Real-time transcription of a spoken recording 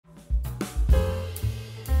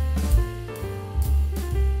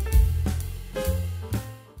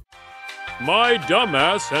My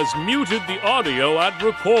dumbass has muted the audio at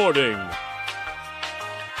recording.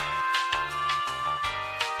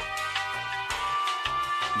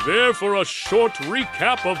 There for a short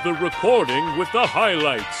recap of the recording with the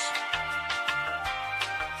highlights.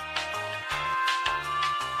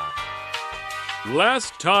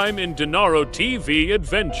 Last time in Denaro TV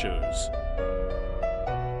Adventures.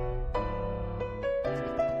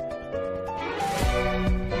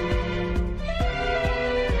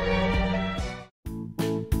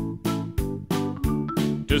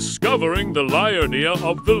 Discovering the Liarnia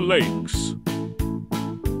of the Lakes.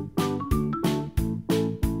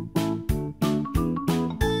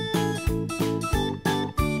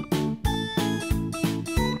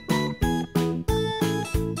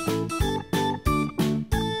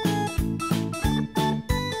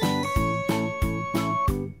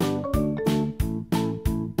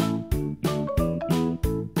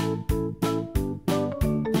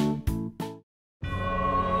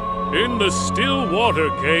 In the still water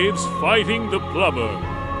caves fighting the plumber.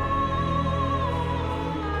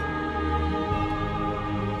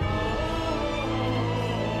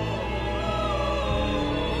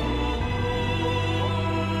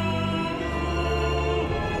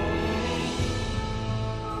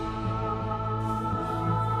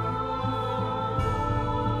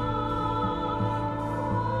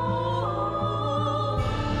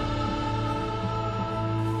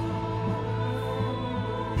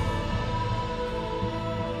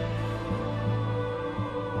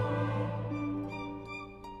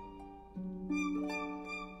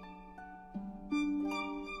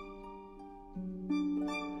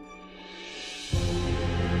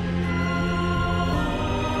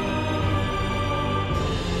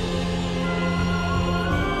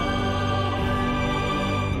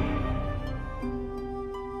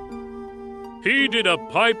 He did a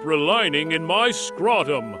pipe relining in my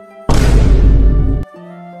scrotum.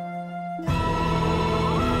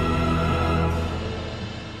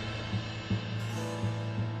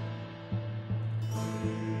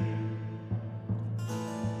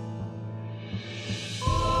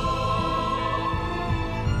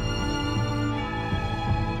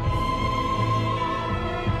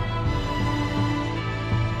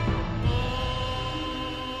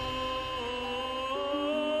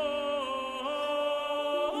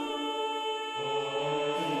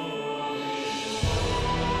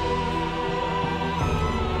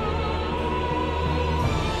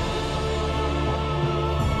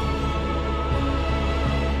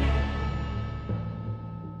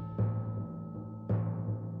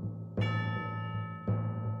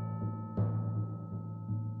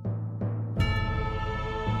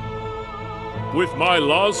 With my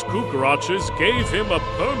Las Cucarachas gave him a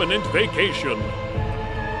permanent vacation.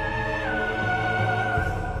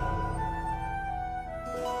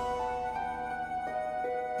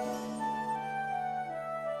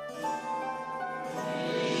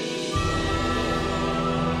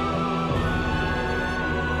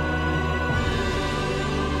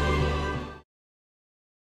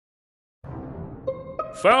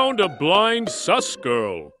 Found a blind sus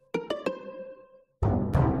girl.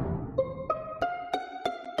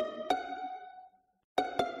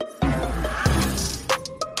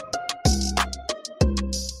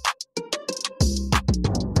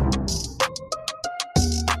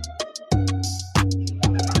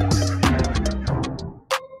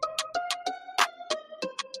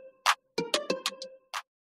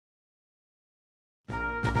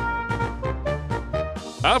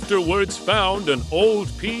 Afterwards found an old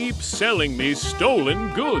peep selling me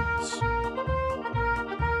stolen goods.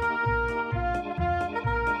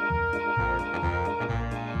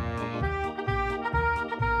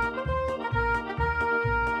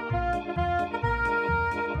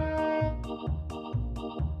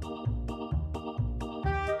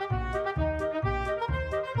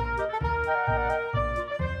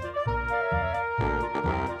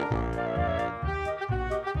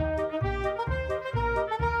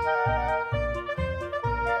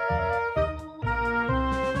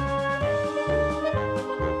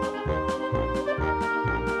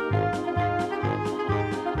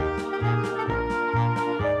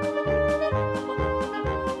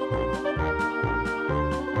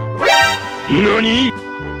 NANI?!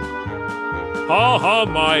 Ha ha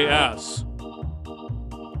my ass.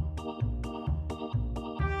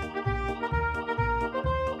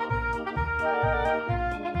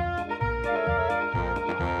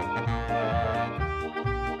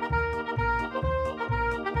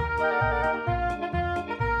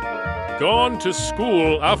 Gone to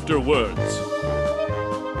school afterwards.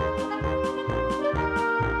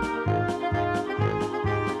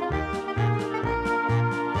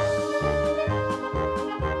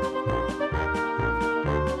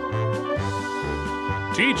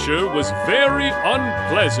 teacher was very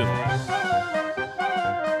unpleasant.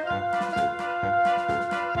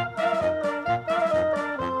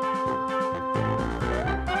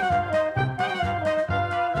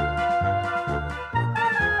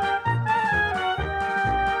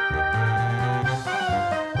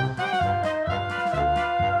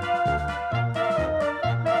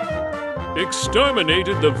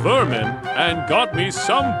 Exterminated the vermin and got me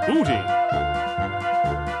some booty.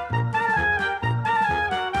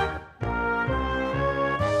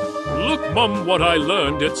 Look, Mum, what I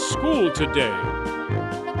learned at school today.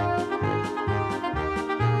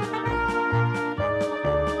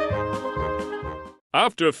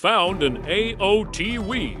 After found an AOT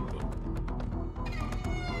weave.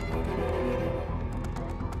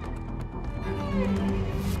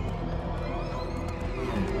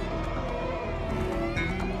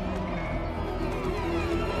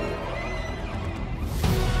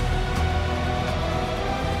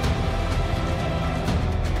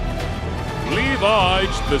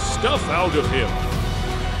 Levi'd the stuff out of him.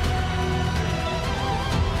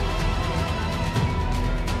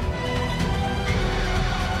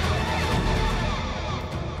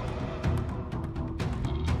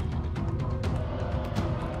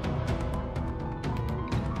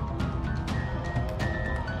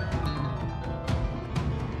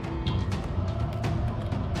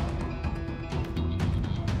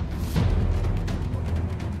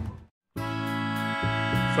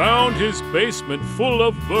 Found his basement full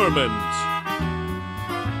of vermins.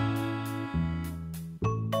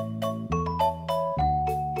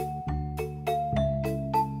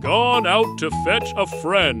 Gone out to fetch a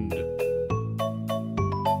friend.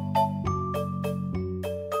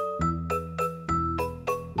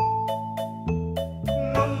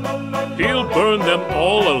 He'll burn them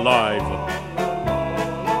all alive.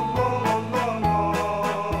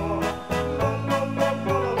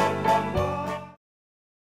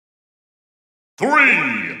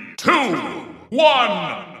 3, 2,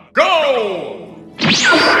 1, go!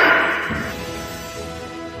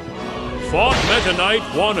 Fought Meta Knight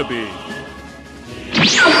wannabe.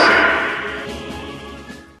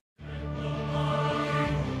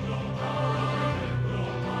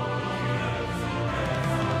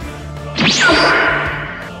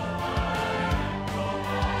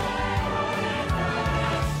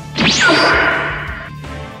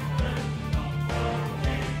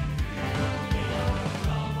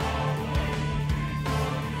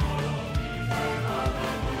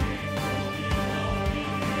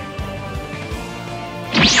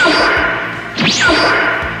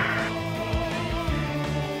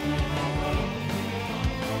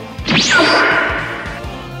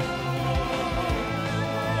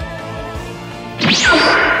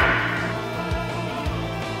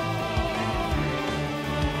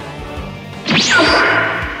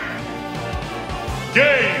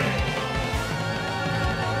 Game!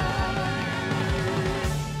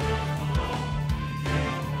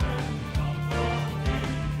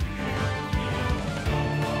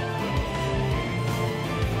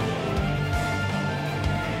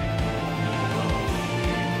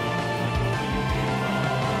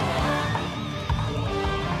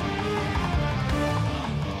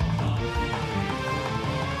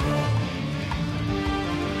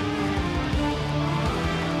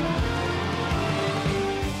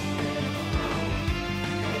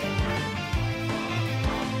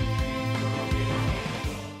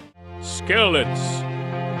 Skeleton.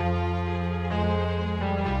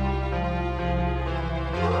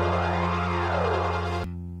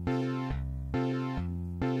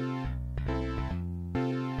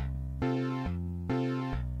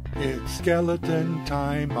 It's skeleton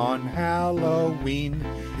time on Halloween.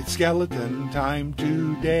 It's skeleton time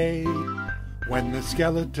today. When the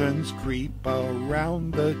skeletons creep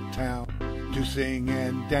around the town to sing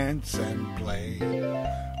and dance and play.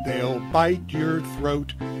 They'll bite your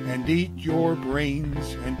throat and eat your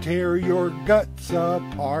brains and tear your guts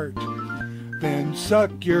apart. Then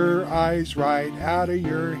suck your eyes right out of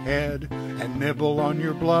your head and nibble on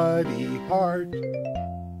your bloody heart.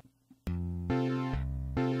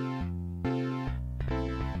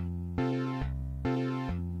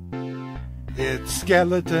 It's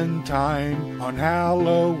skeleton time on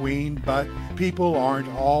Halloween, but people aren't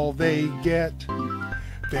all they get.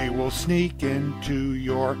 They will sneak into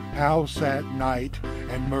your house at night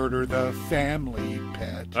and murder the family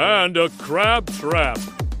pet. And a crab trap.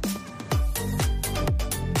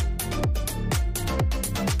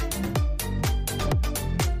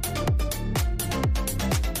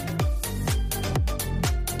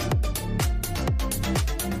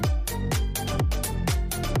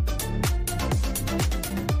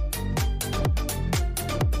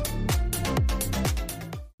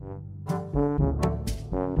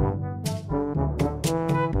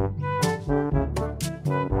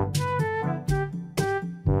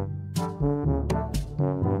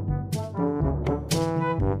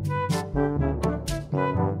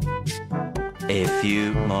 A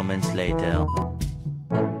few moments later.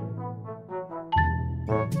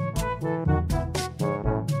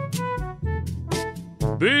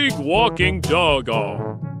 Big walking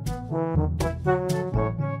doggo.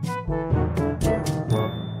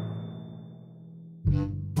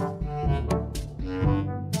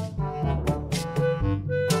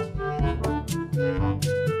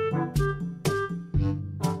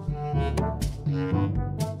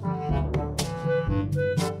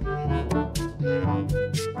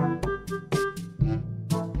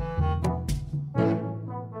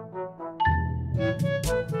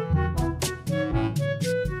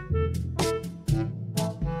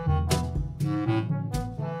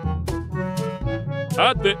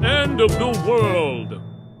 At the end of the world.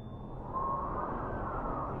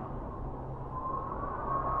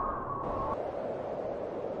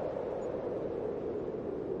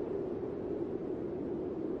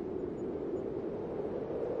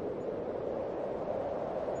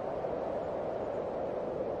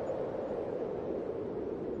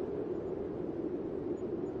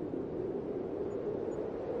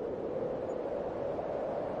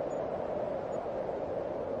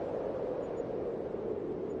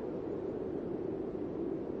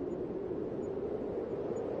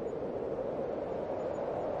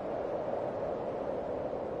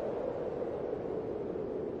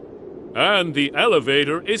 And the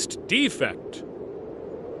elevator is defect.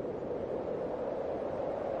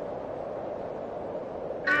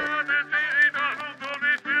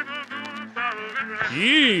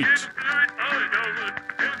 Yeet!